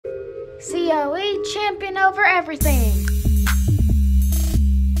COE champion over everything.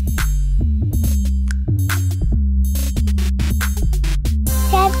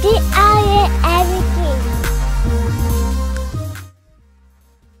 Champion over everything.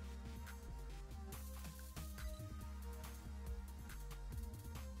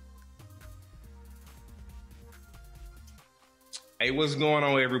 Hey, what's going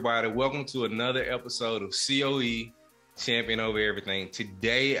on, everybody? Welcome to another episode of COE Champion Over Everything.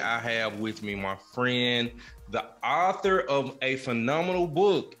 Today, I have with me my friend, the author of a phenomenal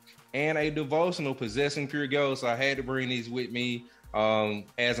book and a devotional, Possessing Pure Gold. So I had to bring these with me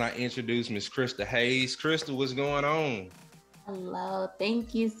as I introduce Miss Krista Hayes. Krista, what's going on? Hello,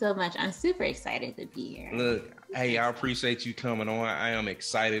 thank you so much. I'm super excited to be here. Look, hey, I appreciate you coming on. I am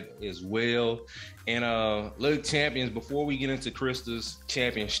excited as well. And look, champions, before we get into Krista's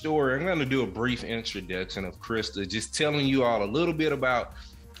champion story, I'm going to do a brief introduction of Krista, just telling you all a little bit about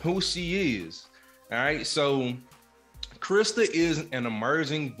who she is. All right, so Krista is an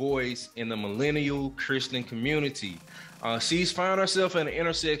emerging voice in the millennial Christian community. She's found herself at an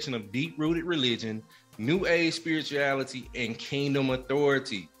intersection of deep-rooted religion, New Age spirituality, and kingdom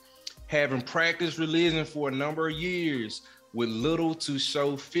authority. Having practiced religion for a number of years with little to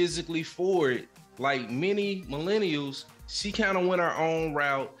show physically for it, like many millennials, she kind of went her own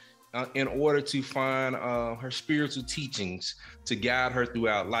route in order to find her spiritual teachings to guide her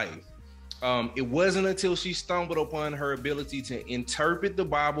throughout life. It wasn't until she stumbled upon her ability to interpret the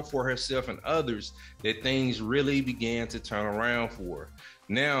Bible for herself and others that things really began to turn around for her.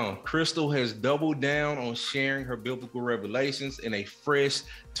 Now, Crystal has doubled down on sharing her biblical revelations in a fresh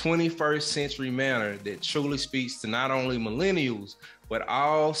 21st century manner that truly speaks to not only millennials, but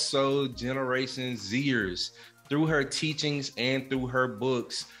also Generation Zers through her teachings and through her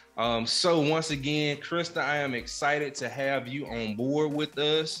books. So once again, Krista, I am excited to have you on board with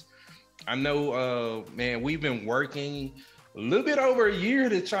us. I know, man, we've been working a little bit over a year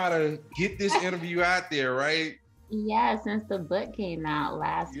to try to get this interview out there, right? Yeah, since the book came out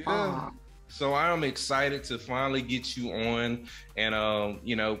last fall. So I'm excited to finally get you on. And,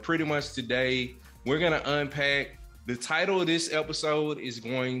 you know, pretty much today, we're going to unpack. The title of this episode is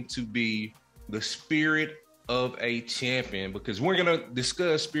going to be The Spirit of a Champion, because we're going to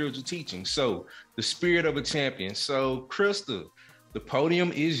discuss spiritual teaching. So the spirit of a champion. So Krista, the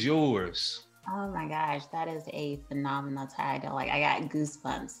podium is yours. Oh my gosh, that is a phenomenal title. Like, I got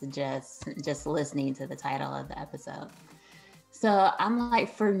goosebumps just listening to the title of the episode. So I'm like,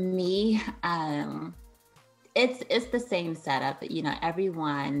 for me, it's the same setup. You know,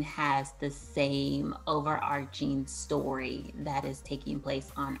 everyone has the same overarching story that is taking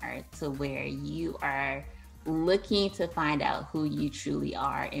place on Earth, to where you are looking to find out who you truly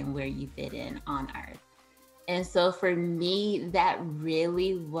are and where you fit in on Earth. And so for me, that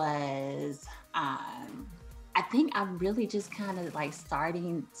really was, I think I'm really just kind of like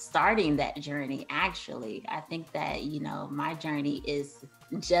starting that journey, actually. I think that, you know, my journey is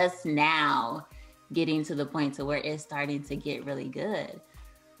just now getting to the point to where it's starting to get really good.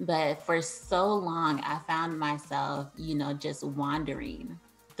 But for so long, I found myself, you know, just wandering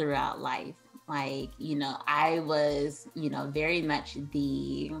throughout life. Like, you know, I was, you know, very much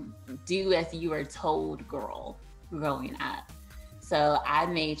the do as you were told girl growing up. So I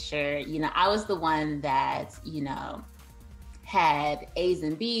made sure, you know, I was the one that, you know, had A's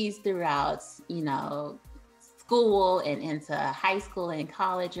and B's throughout, you know, school and into high school and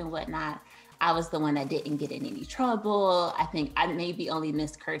college and whatnot. I was the one that didn't get in any trouble. I think I maybe only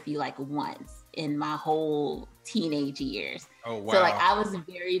missed curfew like once in my whole teenage years. Oh, wow. So like, I was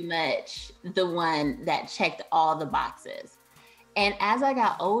very much the one that checked all the boxes. And as I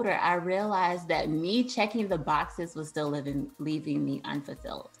got older, I realized that me checking the boxes was still leaving me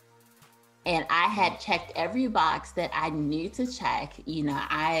unfulfilled. And I had checked every box that I knew to check. You know,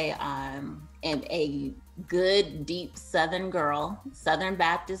 I am a good, deep Southern girl, Southern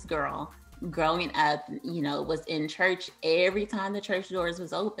Baptist girl. Growing up, you know, was in church every time the church doors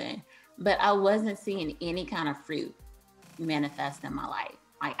was open, but I wasn't seeing any kind of fruit manifest in my life.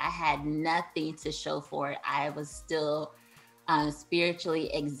 Like, I had nothing to show for it. I was still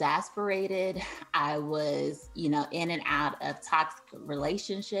spiritually exasperated. I was, you know, in and out of toxic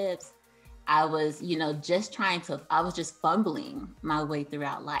relationships. I was, you know, I was just fumbling my way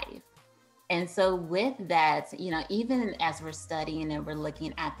throughout life. And so with that, you know, even as we're studying and we're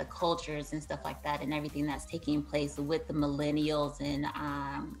looking at the cultures and stuff like that and everything that's taking place with the millennials and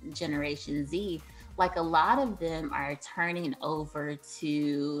Generation Z, like, a lot of them are turning over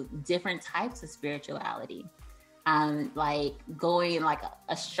to different types of spirituality. Like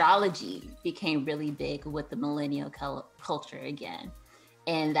astrology became really big with the millennial culture again.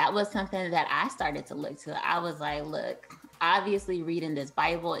 And that was something that I started to look to. I was like, look, obviously reading this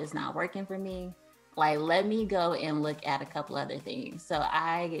Bible is not working for me. Like, let me go and look at a couple other things. So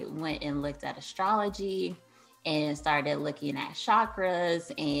I went and looked at astrology and started looking at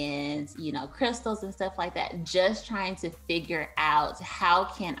chakras and, you know, crystals and stuff like that, just trying to figure out how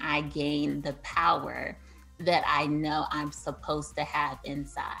can I gain the power that I know I'm supposed to have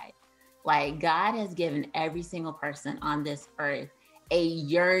inside. Like, God has given every single person on this earth a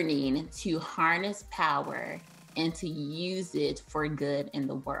yearning to harness power and to use it for good in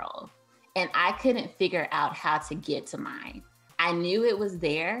the world. And I couldn't figure out how to get to mine. I knew it was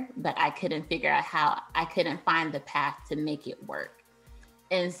there, but I couldn't figure out how. I couldn't find the path to make it work.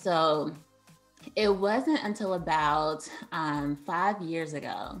 And so it wasn't until about 5 years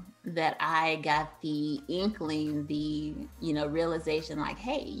ago that I got the inkling, the, you know, realization like,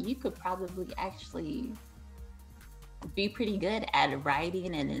 hey, you could probably actually be pretty good at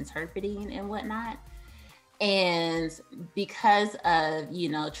writing and interpreting and whatnot. And because of, you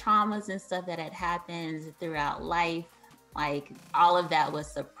know, traumas and stuff that had happened throughout life, like all of that was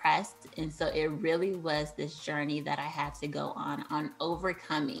suppressed. And so it really was this journey that I had to go on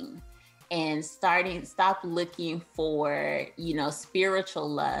overcoming and stop looking for, you know, spiritual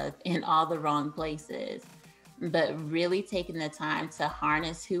love in all the wrong places, but really taking the time to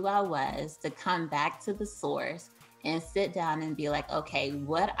harness who I was, to come back to the source and sit down and be like, okay,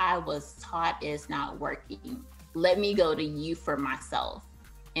 what I was taught is not working. Let me go to you for myself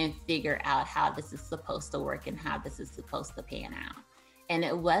and figure out how this is supposed to work and how this is supposed to pan out. And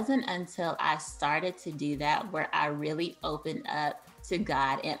it wasn't until I started to do that where I really opened up to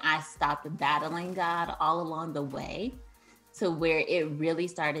God and I stopped battling God all along the way, to where it really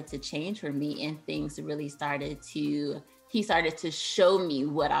started to change for me and things really he started to show me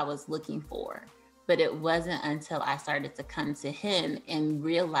what I was looking for. But it wasn't until I started to come to him and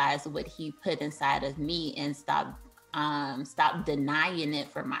realize what he put inside of me and stop denying it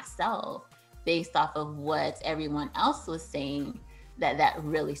for myself based off of what everyone else was saying, that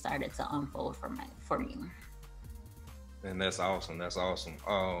really started to unfold for me. And that's awesome. That's awesome.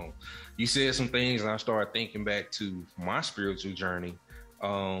 You said some things and I started thinking back to my spiritual journey.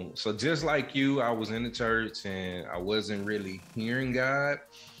 So just like you, I was in the church and I wasn't really hearing God.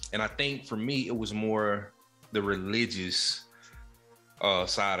 And I think for me, it was more the religious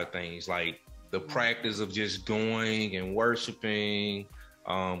side of things, like the practice of just going and worshiping,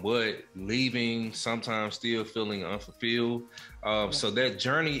 but leaving, sometimes still feeling unfulfilled. So that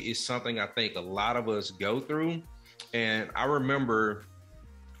journey is something I think a lot of us go through. And I remember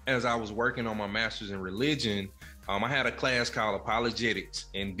as I was working on my master's in religion, I had a class called apologetics,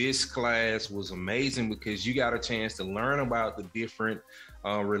 and this class was amazing because you got a chance to learn about the different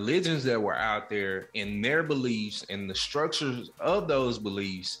religions that were out there and their beliefs and the structures of those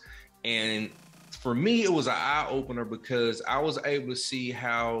beliefs. And for me, it was an eye opener because I was able to see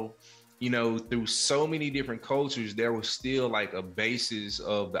how, you know, through so many different cultures, there was still like a basis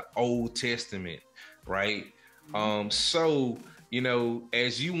of the Old Testament, right? So, you know,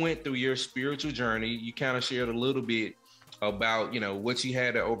 as you went through your spiritual journey, you kind of shared a little bit about, you know, what you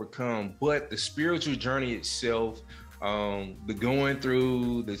had to overcome, but the spiritual journey itself, the going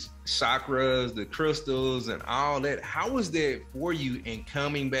through the chakras, the crystals and all that, how was that for you in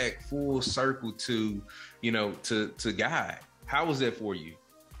coming back full circle to, you know, to God? How was that for you?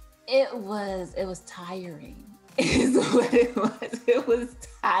 It was tiring. Is what it was. It was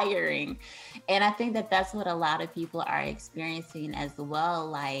tiring. And I think that that's what a lot of people are experiencing as well.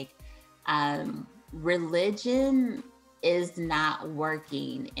 Like, religion is not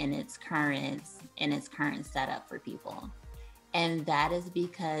working in its current setup for people. And that is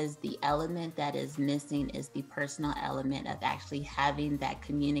because the element that is missing is the personal element of actually having that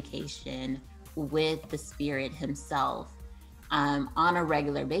communication with the Spirit himself on a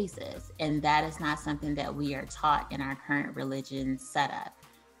regular basis. And that is not something that we are taught in our current religion setup.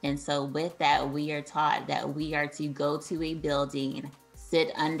 And so with that, we are taught that we are to go to a building,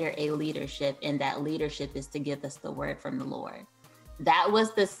 sit under a leadership, and that leadership is to give us the word from the Lord. That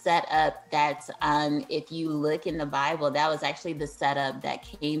was the setup that, if you look in the Bible, that was actually the setup that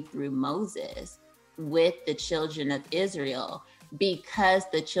came through Moses with the children of Israel, because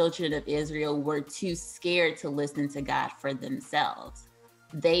the children of Israel were too scared to listen to God for themselves.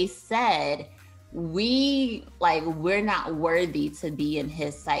 They said, we're not worthy to be in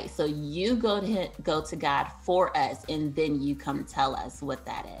his sight. So you go to God for us, and then you come tell us what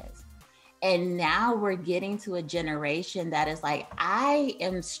that is. And now we're getting to a generation that is like, I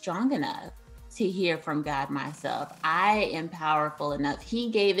am strong enough to hear from God myself. I am powerful enough. He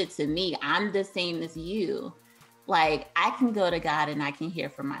gave it to me. I'm the same as you. Like, I can go to God and I can hear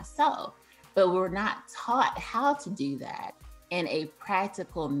for myself, but we're not taught how to do that in a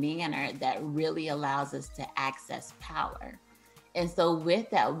practical manner that really allows us to access power. And so with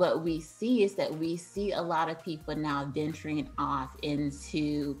that, what we see is that we see a lot of people now venturing off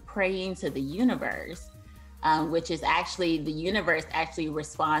into praying to the universe, which is actually the universe actually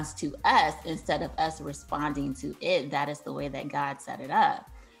responds to us instead of us responding to it. That is the way that God set it up.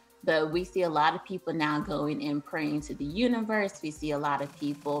 But we see a lot of people now going and praying to the universe. We see a lot of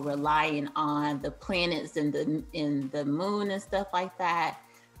people relying on the planets and the moon and stuff like that,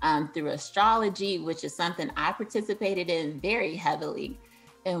 through astrology, which is something I participated in very heavily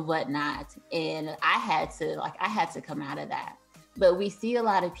and whatnot. And I had to come out of that. But we see a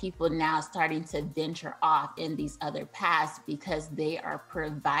lot of people now starting to venture off in these other paths because they are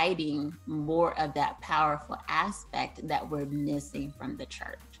providing more of that powerful aspect that we're missing from the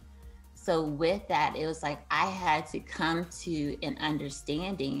church. So with that, it was like I had to come to an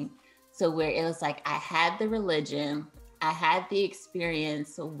understanding. So where it was like I had the religion, I had the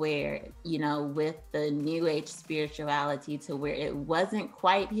experience where, you know, with the New Age spirituality to where it wasn't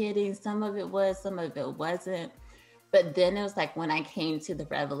quite hitting. Some of it was, some of it wasn't. But then it was like when I came to the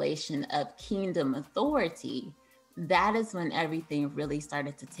revelation of kingdom authority, that is when everything really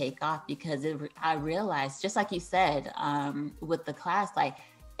started to take off, because I realized, just like you said, with the class, like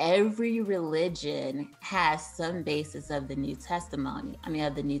every religion has some basis of the New Testament.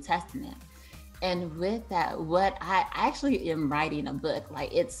 And with that, what I actually am writing a book,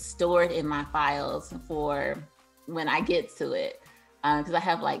 like it's stored in my files for when I get to it, because I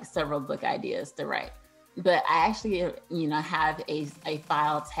have like several book ideas to write. But I actually, you know, have a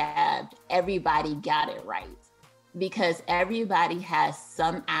file tabbed, everybody got it right. Because everybody has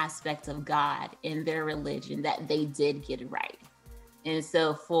some aspect of God in their religion that they did get right. And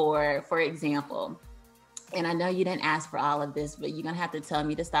so for example, and I know you didn't ask for all of this, but you're going to have to tell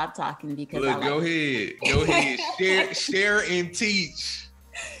me to stop talking because Look, go ahead. Share and teach.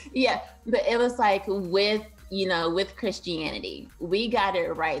 Yeah, but it was like with Christianity, we got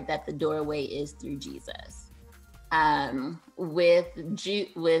it right that the doorway is through Jesus. With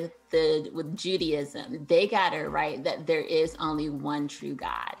Judaism, they got it right that there is only one true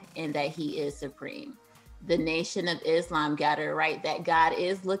God and that he is supreme. The Nation of Islam got it right that God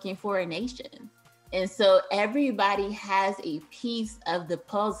is looking for a nation. And so everybody has a piece of the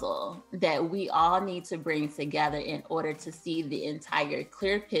puzzle that we all need to bring together in order to see the entire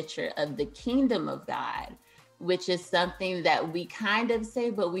clear picture of the kingdom of God, which is something that we kind of say,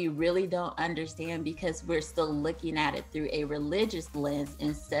 but we really don't understand because we're still looking at it through a religious lens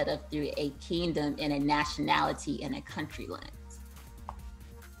instead of through a kingdom and a nationality and a country lens.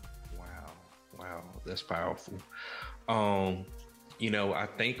 Wow, that's powerful. You know, I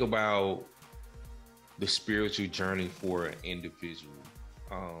think about the spiritual journey for an individual.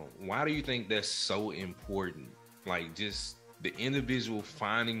 Why do you think that's so important? Like just the individual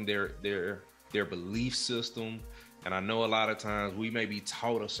finding their belief system. And I know a lot of times we may be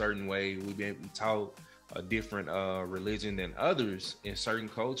taught a certain way. We may be taught a different religion than others in certain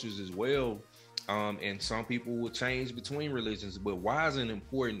cultures as well. And some people will change between religions, but why is it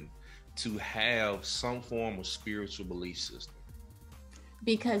important to have some form of spiritual belief system?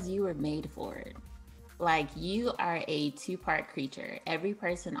 Because you were made for it. Like you are a two-part creature. Every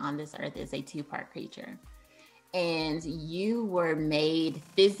person on this earth is a two-part creature. And you were made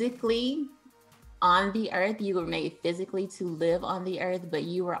physically on the earth. You were made physically to live on the earth, but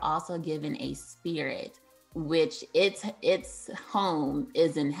you were also given a spirit, which its home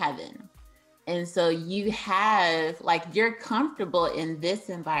is in heaven. And so you have, like, you're comfortable in this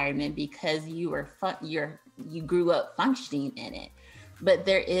environment because you grew up functioning in it. But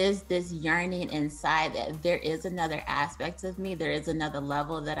there is this yearning inside that there is another aspect of me. There is another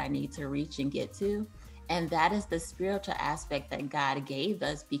level that I need to reach and get to. And that is the spiritual aspect that God gave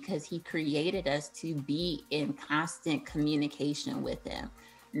us because he created us to be in constant communication with him.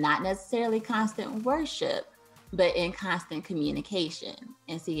 Not necessarily constant worship, but in constant communication.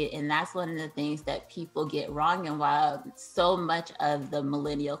 And that's one of the things that people get wrong. And while so much of the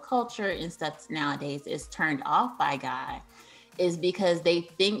millennial culture and stuff nowadays is turned off by God, is because they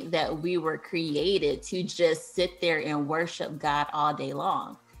think that we were created to just sit there and worship God all day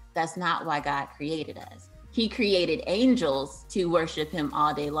long. That's not why God created us. He created angels to worship him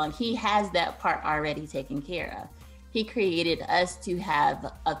all day long. He has that part already taken care of. He created us to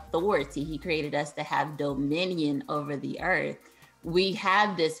have authority. He created us to have dominion over the earth. We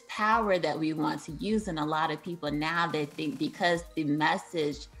have this power that we want to use. And a lot of people now, they think because the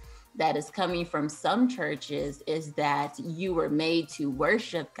message that is coming from some churches is that you were made to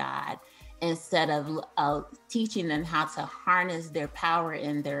worship God instead of teaching them how to harness their power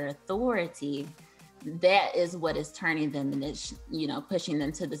and their authority, that is what is turning them and it's, pushing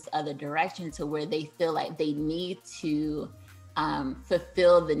them to this other direction, to where they feel like they need to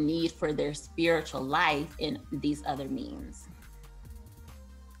fulfill the need for their spiritual life in these other means.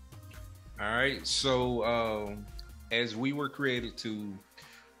 All right. So as we were created to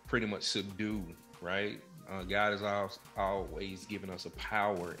pretty much subdue, right? God has always given us a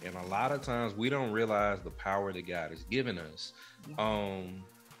power, and a lot of times we don't realize the power that God has given us.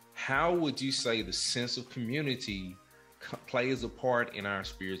 How would you say the sense of community plays a part in our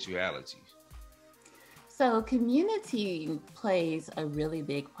spirituality? So community plays a really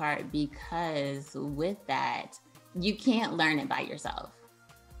big part, because with that, you can't learn it by yourself.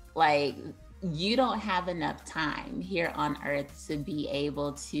 Like, you don't have enough time here on earth to be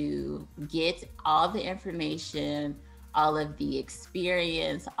able to get all the information, all of the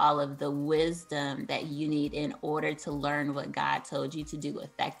experience, all of the wisdom that you need in order to learn what God told you to do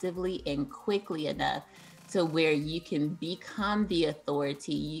effectively and quickly enough to where you can become the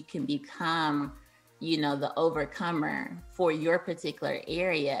authority, you can become, the overcomer for your particular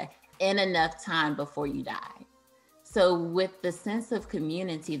area in enough time before you die. So with the sense of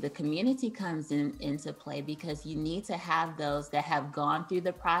community, the community comes into play because you need to have those that have gone through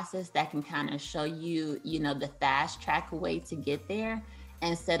the process that can kind of show you, the fast track way to get there,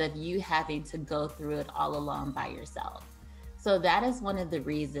 instead of you having to go through it all alone by yourself. So that is one of the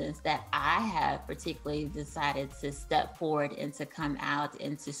reasons that I have particularly decided to step forward and to come out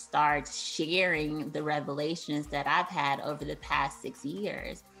and to start sharing the revelations that I've had over the past 6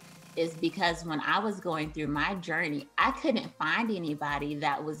 years. Is because when I was going through my journey, I couldn't find anybody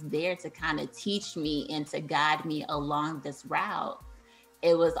that was there to kind of teach me and to guide me along this route.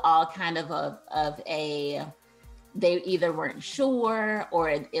 It was all kind of they either weren't sure, or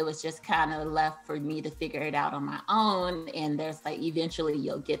it was just kind of left for me to figure it out on my own. And there's like, eventually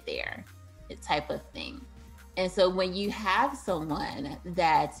you'll get there type of thing. And so when you have someone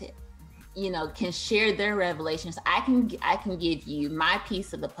that can share their revelations, I can give you my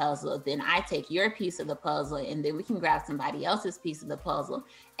piece of the puzzle, then I take your piece of the puzzle, and then we can grab somebody else's piece of the puzzle,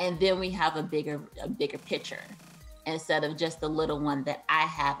 and then we have a bigger picture, instead of just the little one that I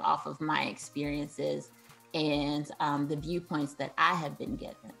have off of my experiences and the viewpoints that I have been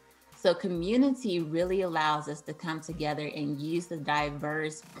given. So community really allows us to come together and use the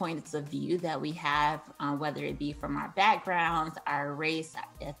diverse points of view that we have, whether it be from our backgrounds, our race,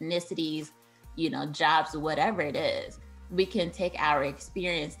 our ethnicities, jobs, whatever it is. We can take our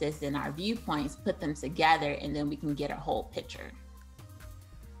experiences and our viewpoints, put them together, and then we can get a whole picture.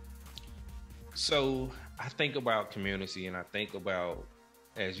 So I think about community, and I think about,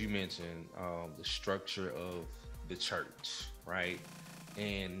 as you mentioned, the structure of the church, right?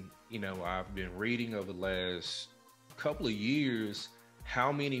 And I've been reading over the last couple of years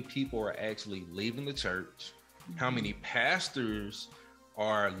how many people are actually leaving the church, how many pastors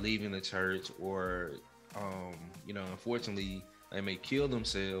are leaving the church, or unfortunately they may kill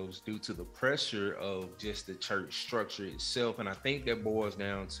themselves due to the pressure of just the church structure itself. And I think that boils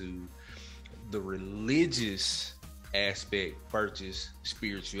down to the religious aspect versus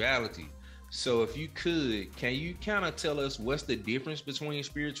spirituality. So if you could, can you kind of tell us what's the difference between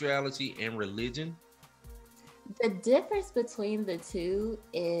spirituality and religion? The difference between the two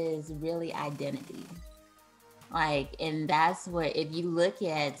is really identity. And that's where, if you look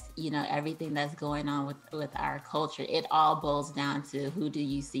at, everything that's going on with our culture, it all boils down to, who do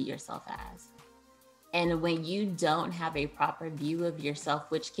you see yourself as? And when you don't have a proper view of yourself,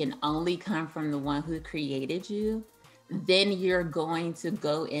 which can only come from the one who created you, then you're going to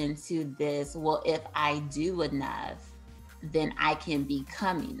go into this, well, if I do enough, then I can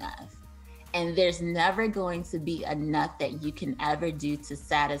become enough. And there's never going to be enough that you can ever do to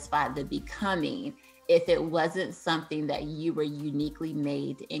satisfy the becoming if it wasn't something that you were uniquely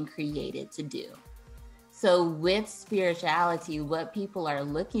made and created to do. So with spirituality, what people are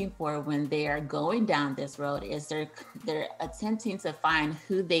looking for when they are going down this road is they're attempting to find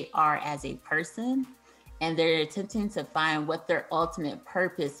who they are as a person, and they're attempting to find what their ultimate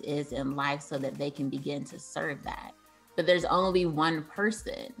purpose is in life so that they can begin to serve that. But there's only one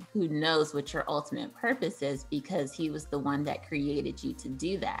person who knows what your ultimate purpose is, because he was the one that created you to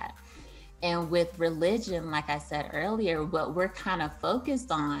do that. And with religion, like I said earlier, what we're kind of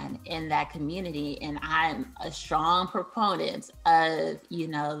focused on in that community, and I'm a strong proponent of,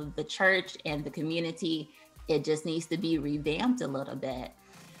 the church and the community, it just needs to be revamped a little bit.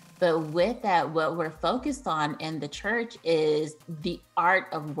 But with that, what we're focused on in the church is the art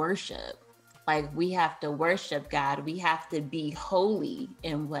of worship. We have to worship God. We have to be holy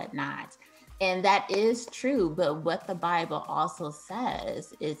and whatnot. And that is true. But what the Bible also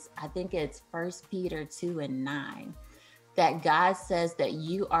says is, I think it's 1 Peter 2:9, that God says that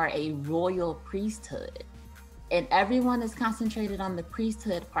you are a royal priesthood. And everyone is concentrated on the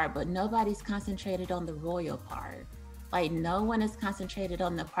priesthood part, but nobody's concentrated on the royal part. Like, no one is concentrated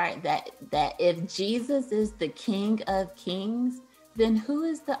on the part that if Jesus is the King of Kings, then who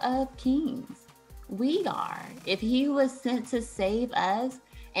is the of Kings? We are. If he was sent to save us,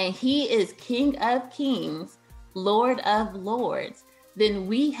 and he is King of Kings, Lord of Lords, then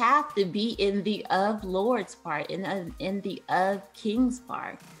we have to be in the of Lords part, in the of Kings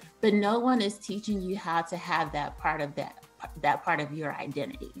part. But no one is teaching you how to have that part of your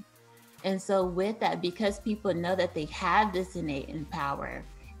identity. And so with that, because people know that they have this innate power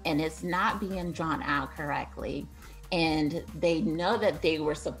and it's not being drawn out correctly, and they know that they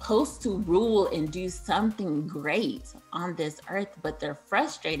were supposed to rule and do something great on this earth, but they're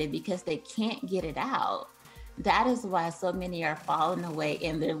frustrated because they can't get it out. That is why so many are falling away,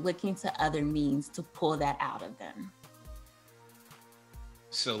 and they're looking to other means to pull that out of them.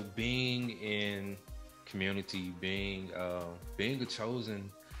 So being in community, being a chosen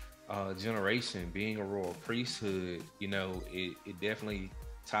generation, being a royal priesthood, it definitely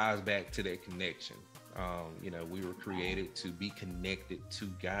ties back to that connection. We were created to be connected to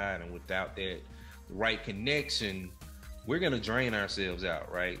God, and without that right connection, we're going to drain ourselves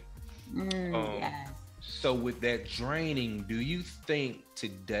out, right? Yes. So with that draining, do you think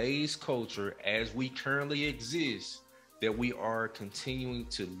today's culture, as we currently exist, that we are continuing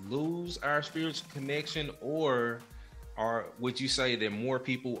to lose our spiritual connection, or would you say that more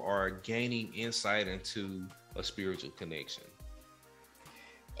people are gaining insight into a spiritual connection?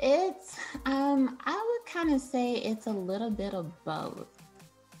 It's, I would kind of say it's a little bit of both.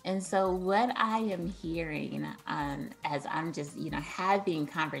 And so what I am hearing, as I'm just, having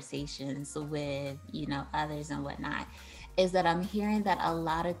conversations with, others and whatnot, is that I'm hearing that a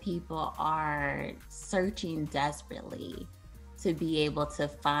lot of people are searching desperately to be able to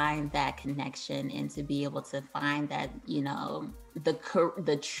find that connection and to be able to find that,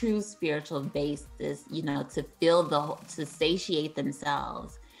 the true spiritual basis, to satiate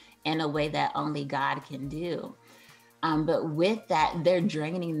themselves in a way that only God can do. But with that, they're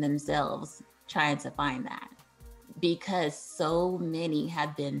draining themselves trying to find that, because so many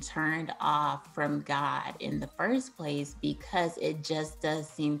have been turned off from God in the first place, because it just does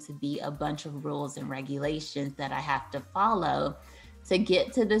seem to be a bunch of rules and regulations that I have to follow to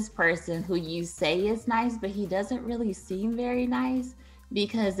get to this person who you say is nice, but he doesn't really seem very nice,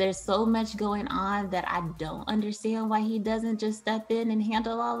 because there's so much going on that I don't understand why he doesn't just step in and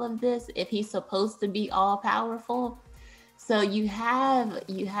handle all of this if he's supposed to be all powerful. So you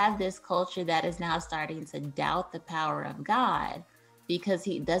have this culture that is now starting to doubt the power of God, because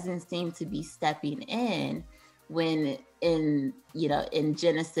he doesn't seem to be stepping in, when in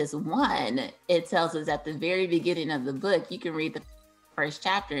Genesis 1, it tells us at the very beginning of the book, you can read the first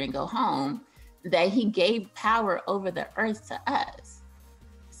chapter and go home, that he gave power over the earth to us.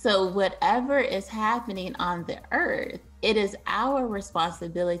 So whatever is happening on the earth, it is our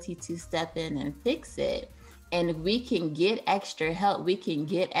responsibility to step in and fix it. And we can get extra help. We can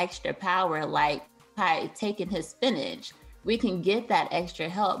get extra power, like by taking his spinach. We can get that extra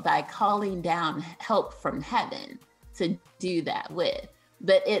help by calling down help from heaven to do that with.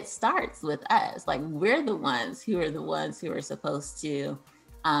 But it starts with us. Like, we're the ones who are supposed to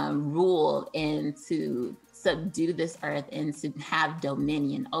rule and to subdue this earth and to have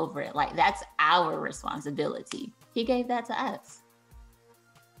dominion over it. Like, that's our responsibility. He gave that to us.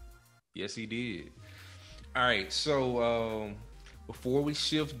 Yes, he did. All right, so before we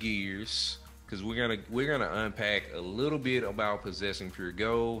shift gears, because we're gonna unpack a little bit about Possessing Pure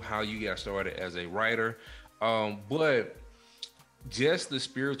Gold, how you got started as a writer, but just the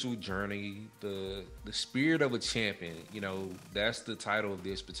spiritual journey, the spirit of a champion. That's the title of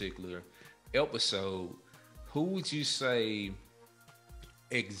this particular episode. Who would you say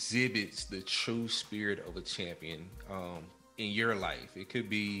exhibits the true spirit of a champion in your life? It could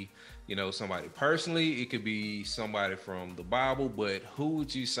be, somebody personally, it could be somebody from the Bible, but who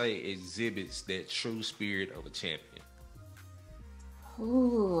would you say exhibits that true spirit of a champion?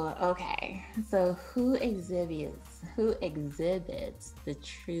 Ooh, okay. So who exhibits the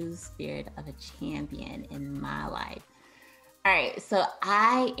true spirit of a champion in my life? All right, so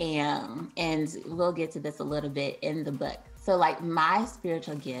I am, and we'll get to this a little bit in the book. So like, my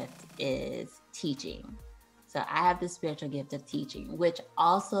spiritual gift is teaching. So I have the spiritual gift of teaching, which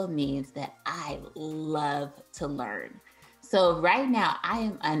also means that I love to learn. So right now I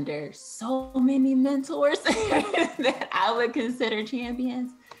am under so many mentors that I would consider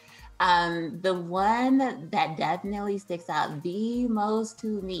champions. The one that definitely sticks out the most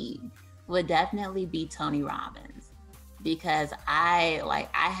to me would definitely be Tony Robbins, because I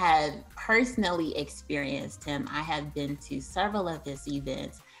have personally experienced him. I have been to several of his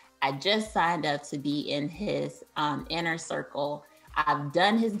events. I just signed up to be in his inner circle. I've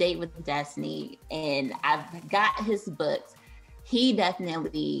done his Date with Destiny, and I've got his books. He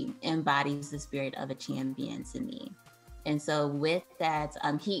definitely embodies the spirit of a champion to me. And so with that,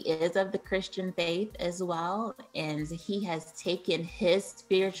 he is of the Christian faith as well. And he has taken his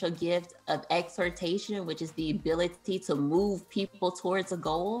spiritual gift of exhortation, which is the ability to move people towards a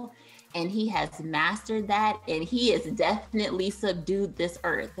goal. And he has mastered that. And he has definitely subdued this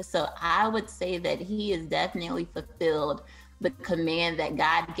earth. So I would say that he has definitely fulfilled the command that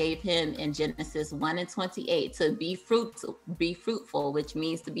God gave him in Genesis 1:28 to be fruitful, which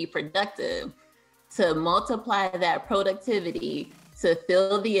means to be productive, to multiply that productivity, to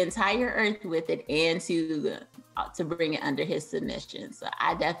fill the entire earth with it, and to bring it under his submission. So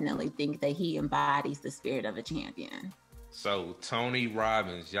I definitely think that he embodies the spirit of a champion. So Tony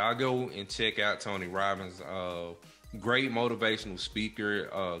Robbins, y'all go and check out Tony Robbins. Great motivational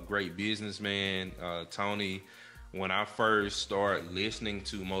speaker, great businessman. Tony, when I first started listening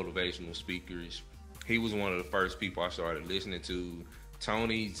to motivational speakers, he was one of the first people I started listening to.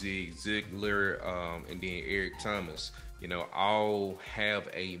 Tony, Zig Ziglar, and then Eric Thomas, all have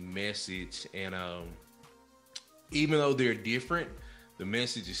a message. And even though they're different, the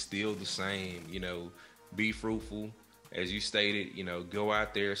message is still the same. Be fruitful, as you stated, go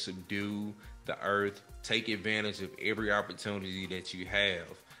out there, subdue the earth, take advantage of every opportunity that you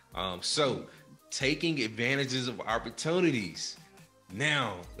have. So taking advantages of opportunities.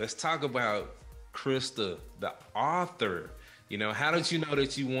 Now, let's talk about Krista, the author. How did you know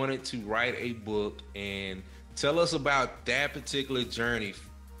that you wanted to write a book? And tell us about that particular journey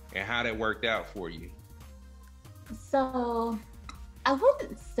and how that worked out for you. So I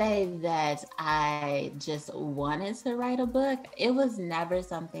wouldn't say that I just wanted to write a book. It was never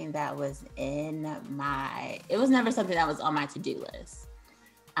something that was on my to-do list.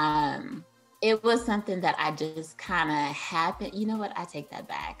 It was something that I just kind of happened. You know what? I take that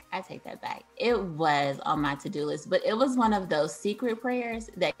back. It was on my to-do list, but it was one of those secret prayers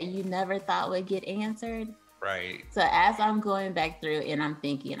that you never thought would get answered. Right. So as I'm going back through and I'm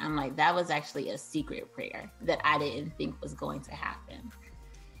thinking, I'm like, that was actually a secret prayer that I didn't think was going to happen.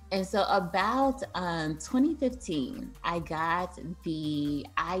 And so about 2015, I got the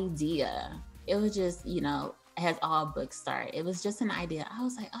idea. It was just, as all books start, it was just an idea. I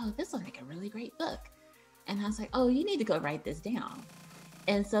was like, oh, this will make a really great book. And I was like, oh, you need to go write this down.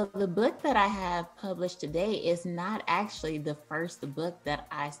 And so the book that I have published today is not actually the first book that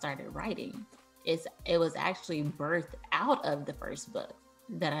I started writing. It was actually birthed out of the first book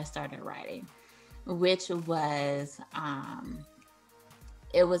that I started writing, which was,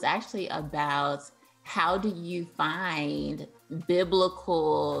 it was actually about how do you find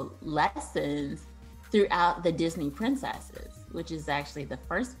biblical lessons throughout the Disney princesses, which is actually the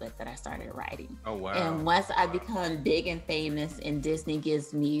first book that I started writing. Oh, wow. And once I become big and famous and Disney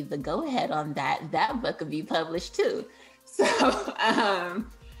gives me the go-ahead on that book will be published too. So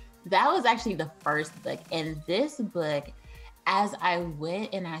that was actually the first book. And this book, as I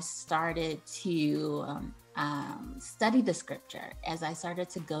went and I started to study the scripture, as I started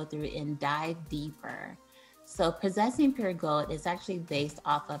to go through and dive deeper. So Possessing Pure Gold is actually based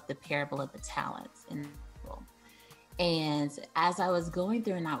off of the parable of the talents in the Bible. And as I was going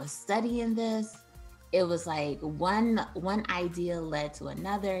through and I was studying this, it was like one idea led to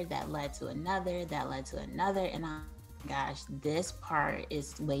another, that led to another, that led to another. And gosh, this part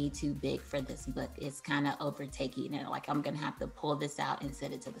is way too big for this book. It's kind of overtaking it. Like I'm going to have to pull this out and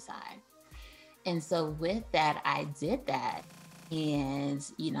set it to the side. And so with that, I did that and,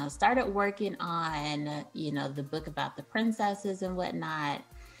 started working on, the book about the princesses and whatnot.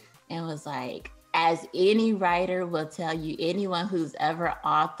 And was like, as any writer will tell you, anyone who's ever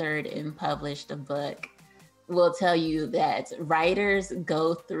authored and published a book will tell you that writers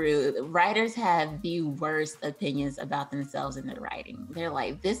have the worst opinions about themselves in their writing. They're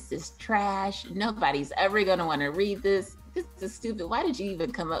like, this is trash. Nobody's ever going to want to read this. This is stupid. Why did you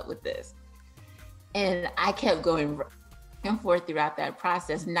even come up with this? And I kept going back and forth throughout that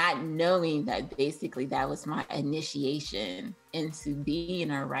process, not knowing that basically that was my initiation into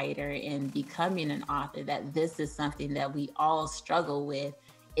being a writer and becoming an author, that this is something that we all struggle with.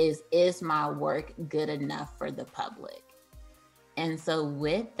 Is my work good enough for the public? And so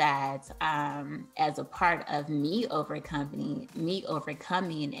with that, as a part of me overcoming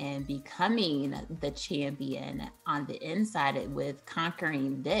and becoming the champion on the inside with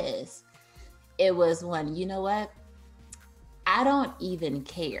conquering this, it was one, you know what? I don't even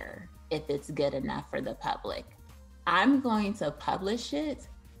care if it's good enough for the public. I'm going to publish it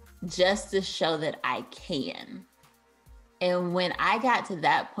just to show that I can. And when I got to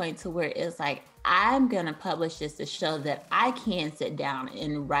that point to where it's like, I'm going to publish this to show that I can sit down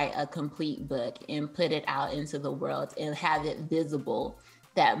and write a complete book and put it out into the world and have it visible,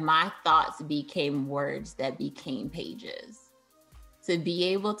 that my thoughts became words that became pages. To be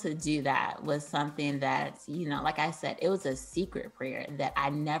able to do that was something that, you know, like I said, it was a secret prayer that I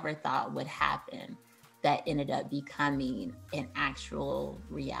never thought would happen, that ended up becoming an actual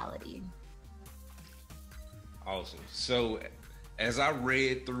reality. Awesome. So as I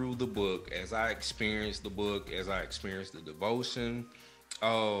read through the book, as I experienced the book, as I experienced the devotion,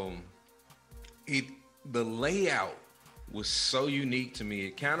 the layout was so unique to me.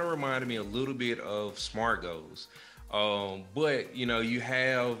 It kind of reminded me a little bit of SMART goals. But you know, you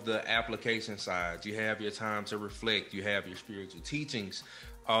have the application side, you have your time to reflect, you have your spiritual teachings,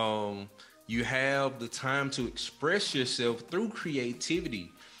 you have the time to express yourself through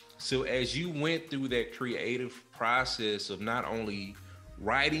creativity. So as you went through that creative process of not only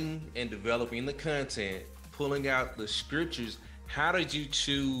writing and developing the content, pulling out the scriptures, how did you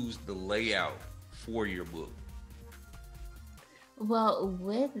choose the layout for your book? Well,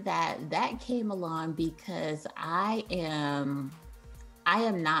 with that came along because I am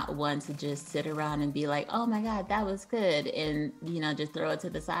not one to just sit around and be like, oh my God, that was good, and, you know, just throw it to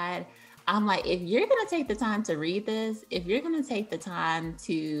the side. I'm like, if you're going to take the time to read this, if you're going to take the time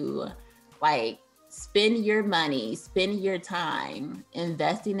to like spend your money, spend your time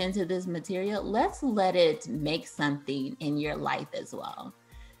investing into this material, let's let it make something in your life as well.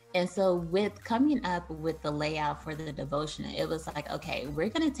 And so with coming up with the layout for the devotion, it was like, okay, we're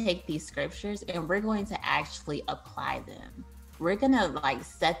going to take these scriptures and we're going to actually apply them. We're going to like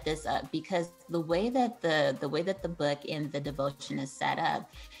set this up, because the way that the book and the devotion is set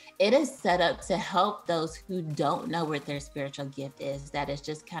up, it is set up to help those who don't know what their spiritual gift is, that is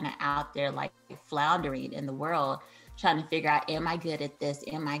just kind of out there like floundering in the world, trying to figure out, am I good at this?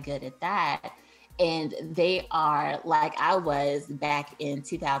 Am I good at that? And they are like I was back in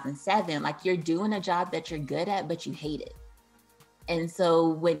 2007, like you're doing a job that you're good at, but you hate it. And so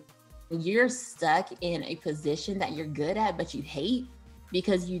when you're stuck in a position that you're good at, but you hate,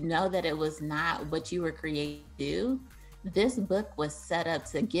 because you know that it was not what you were created to do, this book was set up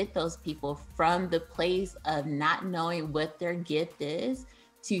to get those people from the place of not knowing what their gift is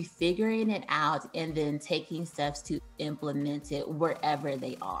to figuring it out and then taking steps to implement it wherever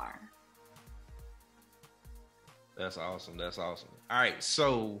they are. That's awesome. That's awesome. All right.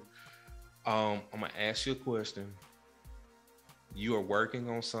 So I'm going to ask you a question. You are working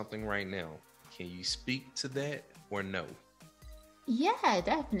on something right now. Can you speak to that or no? Yeah,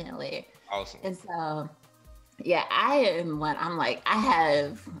 definitely. Awesome. And so, yeah, I am one. I'm like, I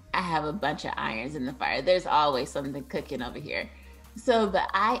have a bunch of irons in the fire. There's always something cooking over here. So, but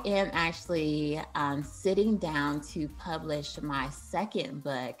I am actually sitting down to publish my second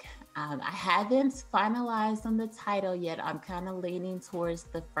book. I haven't finalized on the title yet. I'm kind of leaning towards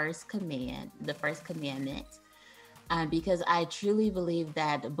the first commandment, because I truly believe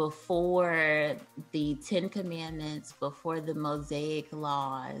that before the 10 Commandments, before the Mosaic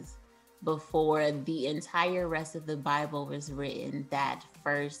laws, before the entire rest of the Bible was written, that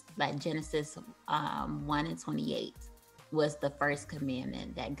Genesis 1:28 was the first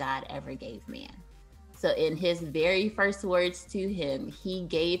commandment that God ever gave man. So in his very first words to him, he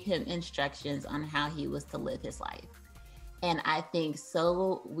gave him instructions on how he was to live his life. And I think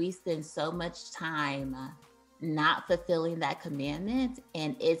we spend so much time not fulfilling that commandment.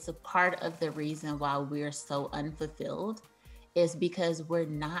 And it's a part of the reason why we're so unfulfilled, is because we're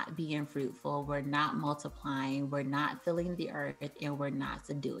not being fruitful, we're not multiplying, we're not filling the earth, and we're not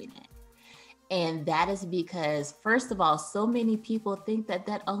subduing it. And that is because, first of all, so many people think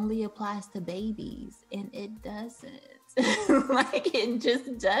that only applies to babies, and it doesn't. Like, it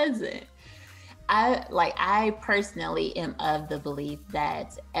just doesn't. I personally am of the belief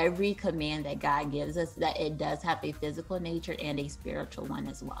that every command that God gives us, that it does have a physical nature and a spiritual one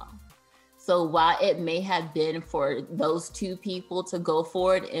as well. So while it may have been for those two people to go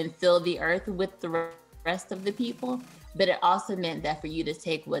forward and fill the earth with the rest of the people, but it also meant that for you to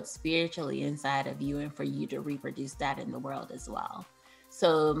take what's spiritually inside of you and for you to reproduce that in the world as well.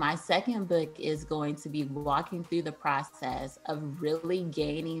 So my second book is going to be walking through the process of really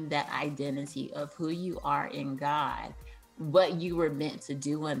gaining that identity of who you are in God, what you were meant to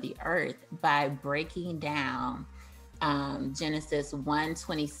do on the earth by breaking down Genesis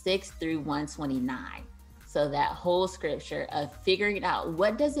 1:26 through 1:29. So that whole scripture of figuring out,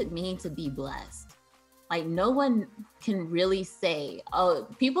 what does it mean to be blessed? Like, no one can really say, oh,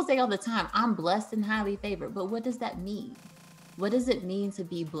 people say all the time, I'm blessed and highly favored, but what does that mean? What does it mean to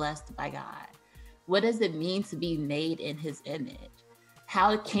be blessed by God? What does it mean to be made in his image?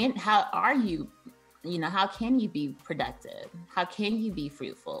 How can you be productive? How can you be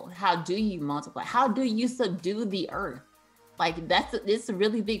fruitful? How do you multiply? How do you subdue the earth? Like, it's a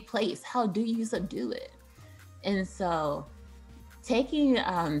really big place. How do you subdue it? And so taking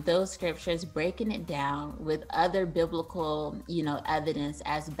those scriptures, breaking it down with other biblical, evidence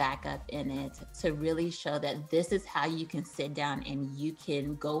as backup in it, to really show that this is how you can sit down and you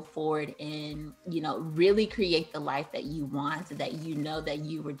can go forward and, really create the life that you want, that that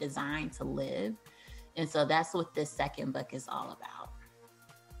you were designed to live. And so that's what this second book is all about.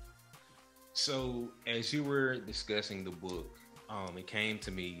 So as you were discussing the book, it came to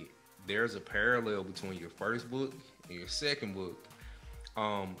me, there's a parallel between your first book and your second book.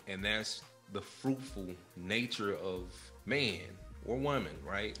 And that's the fruitful nature of man or woman,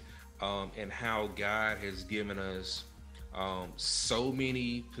 right? And how God has given us so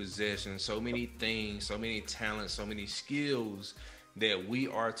many possessions, so many things, so many talents, so many skills, that we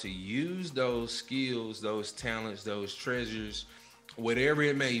are to use those skills, those talents, those treasures, whatever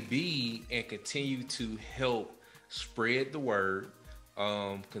it may be, and continue to help spread the word,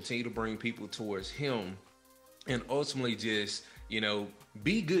 continue to bring people towards him, and ultimately just,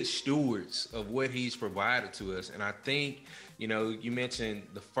 be good stewards of what he's provided to us. And I think, you mentioned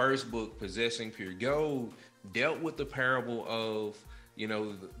the first book, Possessing Pure Gold, dealt with the parable of,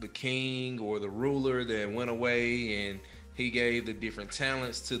 the king or the ruler that went away, and he gave the different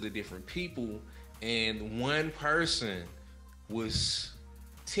talents to the different people. And one person was,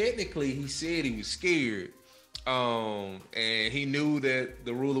 technically, he said he was scared. And he knew that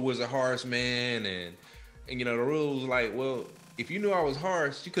the ruler was a harsh man, and the ruler was like, well, if you knew I was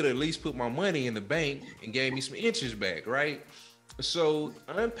harsh, you could at least put my money in the bank and gave me some interest back, right? So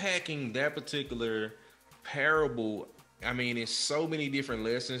unpacking that particular parable, I mean, it's so many different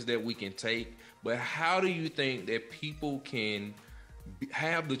lessons that we can take, but how do you think that people can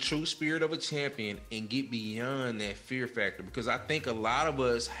have the true spirit of a champion and get beyond that fear factor? Because I think a lot of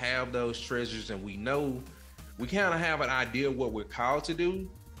us have those treasures, and we know, we kind of have an idea of what we're called to do,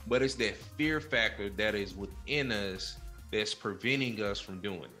 but it's that fear factor that is within us that's preventing us from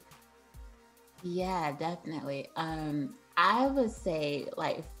doing it. Yeah, definitely. I would say,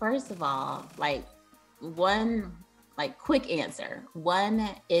 first of all, one, quick answer. One,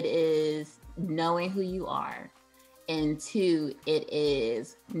 it is knowing who you are. And two, it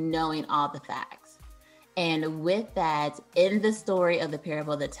is knowing all the facts. And with that, in the story of the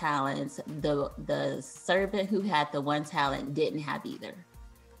parable of the talents, the servant who had the one talent didn't have either.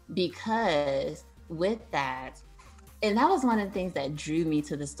 Because with that, and that was one of the things that drew me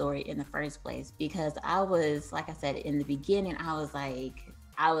to the story in the first place, because I was, like I said, in the beginning, I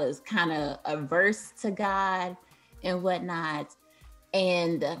was kind of averse to God and whatnot.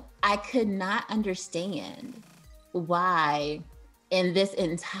 And I could not understand why in this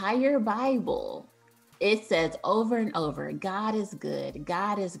entire Bible, it says over and over, God is good,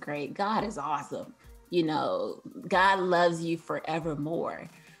 God is great, God is awesome. God loves you forevermore.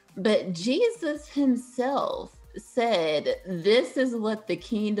 But Jesus himself said, this is what the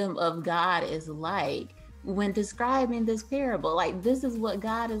kingdom of God is like when describing this parable. This is what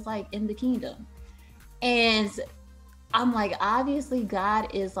God is like in the kingdom. And I'm like, obviously God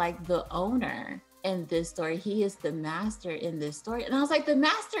is the owner in this story. He is the master in this story. And I was like, the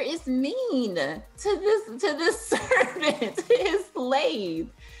master is mean to this servant, to his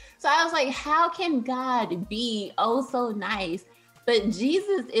slave. So I was like, how can God be oh so nice? But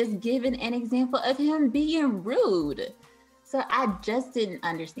Jesus is giving an example of him being rude. So I just didn't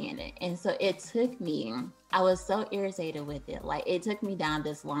understand it. And so it took me, I was so irritated with it. It took me down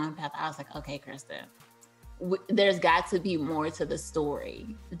this long path. I was like, okay, Krista, there's got to be more to the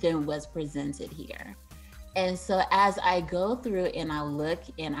story than what's presented here. And so as I go through and I look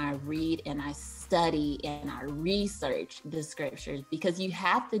and I read and I study and I research the scriptures, because you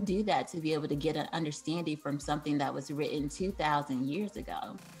have to do that to be able to get an understanding from something that was written 2,000 years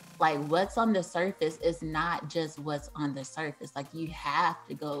ago. What's on the surface is not just what's on the surface. You have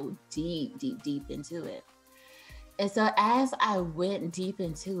to go deep, deep, deep into it. And so as I went deep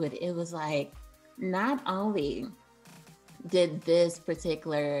into it, it was not only did this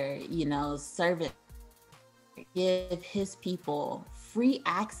particular, servant give his people free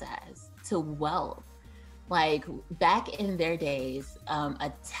access to wealth, Like back in their days,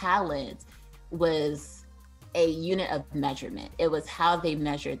 a talent was a unit of measurement. It was how they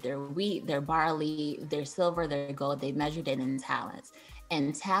measured their wheat, their barley, their silver, their gold. They measured it in talents.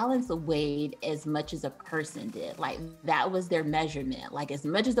 And talents weighed as much as a person did. Like that was their measurement. Like as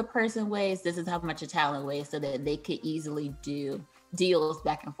much as a person weighs, this is how much a talent weighs, so that they could easily do deals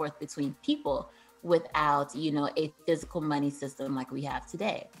back and forth between people without, a physical money system like we have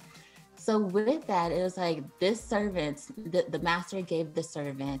today. So with that, it was like this servant, the master gave the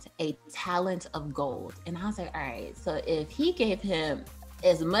servant a talent of gold. And I was like, all right, so if he gave him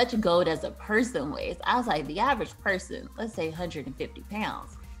as much gold as a person weighs, I was like, the average person, let's say 150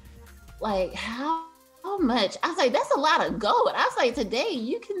 pounds, like how much? I was like, that's a lot of gold. I was like, today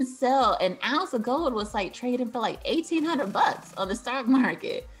you can sell an ounce of gold was like trading for like $1,800 on the stock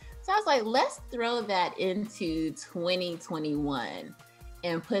market. So I was like, let's throw that into 2021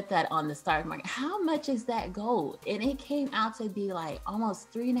 and put that on the stock market. How much is that gold? And it came out to be like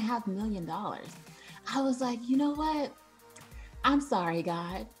almost $3.5 million. I was like, you know what? I'm sorry,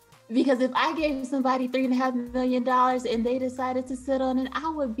 God. Because if I gave somebody $3.5 million and they decided to sit on it, I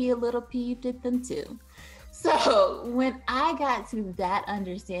would be a little peeved at them too. So when I got to that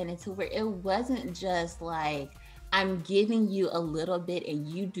understanding, to where it wasn't just like, I'm giving you a little bit and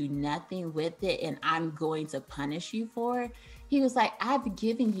you do nothing with it and I'm going to punish you for it. He was like, I've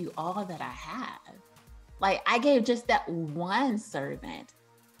given you all that I have. Like I gave just that one servant,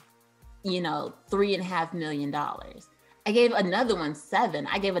 $3.5 million. I gave another one 7.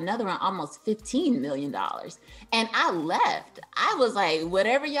 I gave another one almost $15 million. And I left. I was like,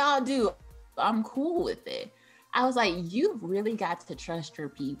 whatever y'all do, I'm cool with it. I was like, you've really got to trust your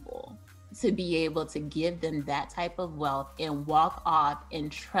people to be able to give them that type of wealth and walk off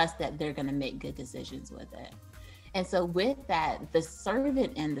and trust that they're going to make good decisions with it. And so with that, the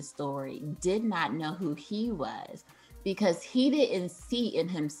servant in the story did not know who he was because he didn't see in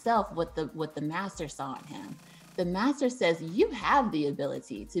himself what the master saw in him. The master says, you have the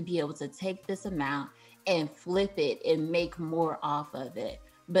ability to be able to take this amount and flip it and make more off of it.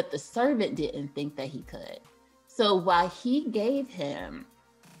 But the servant didn't think that he could. So while he gave him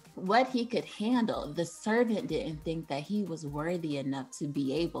what he could handle, the servant didn't think that he was worthy enough to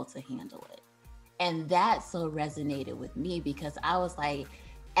be able to handle it. And that so resonated with me because I was like,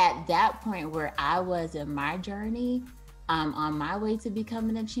 at that point where I was in my journey, on my way to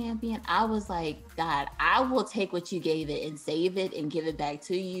becoming a champion, I was like, God, I will take what you gave it and save it and give it back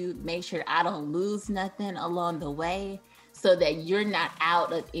to you. Make sure I don't lose nothing along the way so that you're not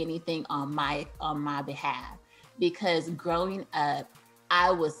out of anything on my behalf. Because growing up, I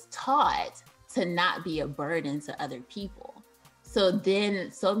was taught to not be a burden to other people. So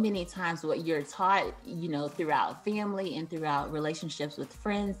then so many times what you're taught, throughout family and throughout relationships with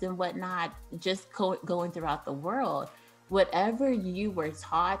friends and whatnot, just going throughout the world, whatever you were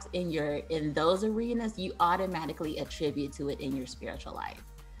taught in those arenas, you automatically attribute to it in your spiritual life.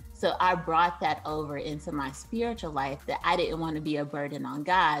 So I brought that over into my spiritual life, that I didn't want to be a burden on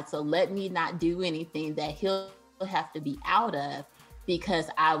God. So let me not do anything that he'll have to be out of because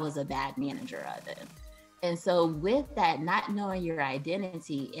I was a bad manager of it. And so with that, not knowing your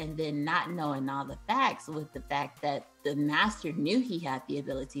identity and then not knowing all the facts, with the fact that the master knew he had the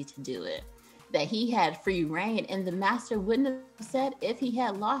ability to do it, that he had free reign, and the master wouldn't have said if he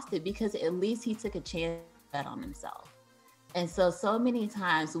had lost it, because at least he took a chance to bet on himself. And so many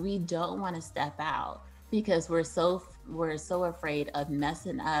times we don't want to step out because we're so afraid of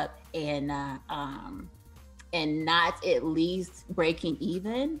messing up and not at least breaking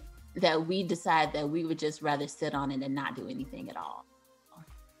even, that we decide that we would just rather sit on it and not do anything at all.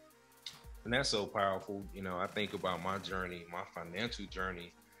 And that's so powerful. I think about my journey, my financial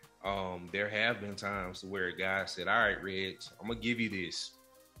journey. There have been times where a guy said, all right, Reg, I'm going to give you this.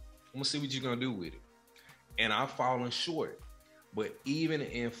 I'm going to see what you're going to do with it. And I've fallen short. But even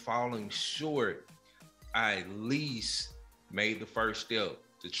in falling short, I at least made the first step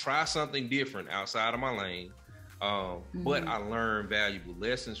to try something different outside of my lane. But I learned valuable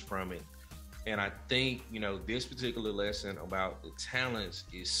lessons from it. And I think, this particular lesson about the talents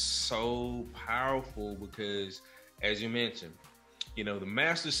is so powerful because, as you mentioned, the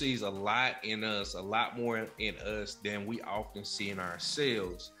master sees a lot in us, a lot more in us than we often see in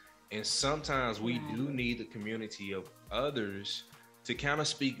ourselves. And sometimes we do need the community of others to kind of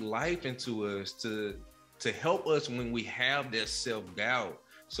speak life into us, to help us when we have that self-doubt,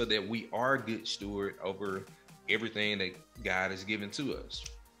 so that we are a good steward over everything that God has given to us.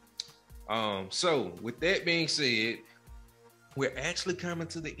 So with that being said, we're actually coming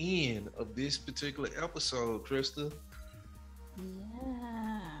to the end of this particular episode, Krista.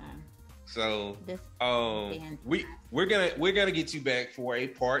 Yeah. So This we're gonna get you back for a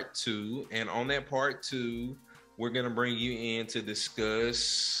part 2, and on that part 2, we're gonna bring you in to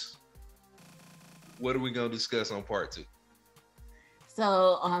discuss. What are we gonna discuss on part 2?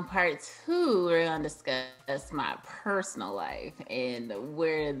 So on part 2, we're gonna discuss my personal life and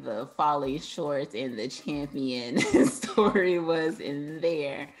where the falling short and the champion story was in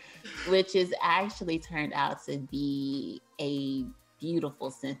there, which is actually turned out to be a beautiful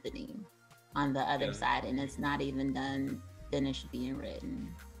symphony on the other side, and it's not even finished being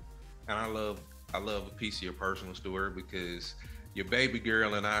written. And I love a piece of your personal story because your baby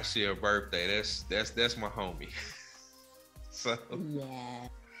girl and I share a birthday. That's my homie. So yeah.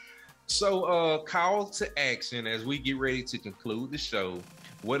 So call to action as we get ready to conclude the show.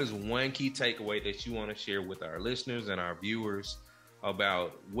 What is one key takeaway that you want to share with our listeners and our viewers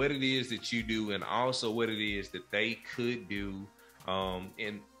about what it is that you do, and also what it is that they could do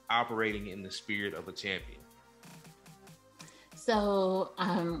in operating in the spirit of a champion? So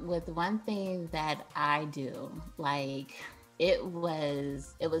with one thing that I do, like it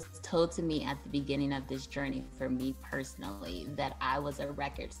was told to me at the beginning of this journey for me personally that I was a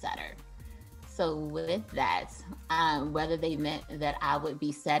record setter. So with that, whether they meant that I would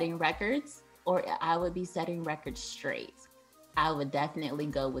be setting records or I would be setting records straight, I would definitely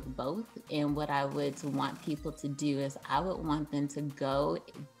go with both. And what I would want people to do is I would want them to go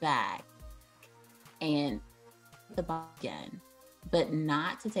back and the ball again, but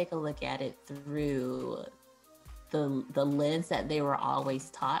not to take a look at it through the lens that they were always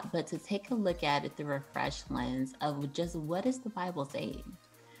taught, but to take a look at it through a fresh lens of just what is the Bible saying?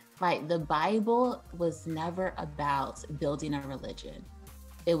 Like the Bible was never about building a religion.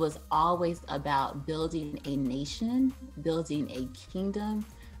 It was always about building a nation, building a kingdom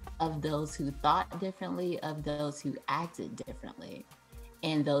of those who thought differently, of those who acted differently,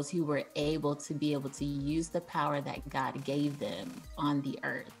 and those who were able to use the power that God gave them on the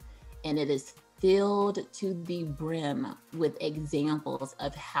earth. And it is filled to the brim with examples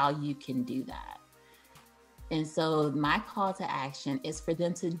of how you can do that. And so my call to action is for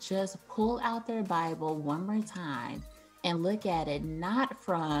them to just pull out their Bible one more time and look at it not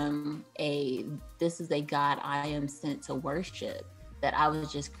from this is a God I am sent to worship, that I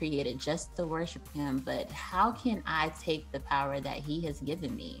was just created just to worship him, but how can I take the power that he has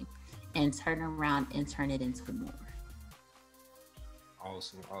given me and turn around and turn it into more?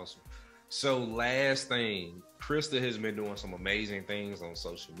 Awesome. So last thing, Krista has been doing some amazing things on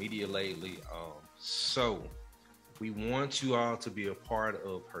social media lately. So we want you all to be a part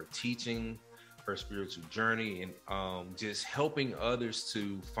of her teaching, her spiritual journey, and just helping others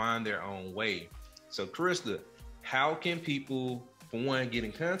to find their own way. So Krista, how can people, for one, get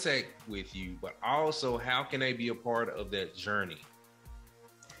in contact with you, but also how can they be a part of that journey?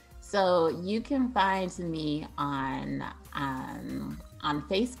 So you can find me on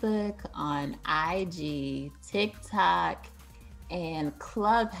Facebook, on IG, TikTok, and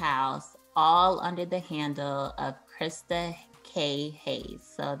Clubhouse, all under the handle of Krista K. Hayes.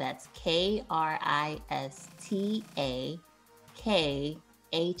 So that's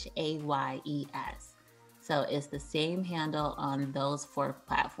KristaKhayes. So it's the same handle on those 4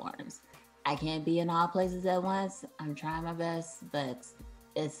 platforms. I can't be in all places at once. I'm trying my best, but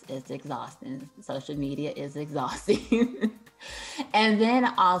it's exhausting. Social media is exhausting. And then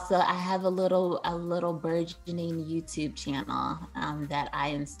also I have a little burgeoning YouTube channel that I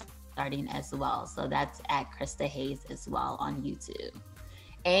am starting as well. So that's at Krista Hayes as well on YouTube.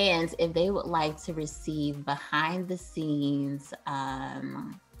 And if they would like to receive behind the scenes,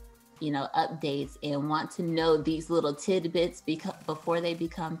 updates and want to know these little tidbits before they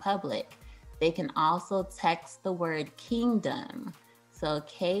become public, they can also text the word kingdom. So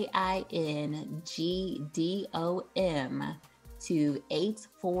KINGDOM to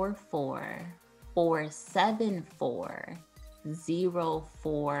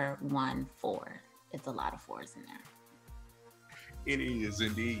 844-474-0414. It's a lot of 4s in there. It is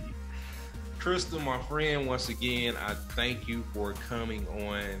indeed. Krista, my friend, once again, I thank you for coming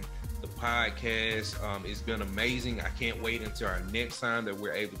on the podcast. It's been amazing. I can't wait until our next time that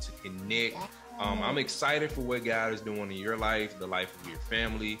we're able to connect. I'm excited for what God is doing in your life, the life of your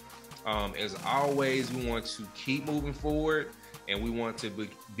family. As always, we want to keep moving forward, and we want to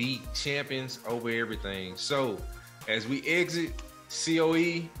be champions over everything. So as we exit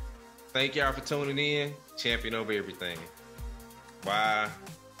COE, thank y'all for tuning in. Champion over everything. Bye.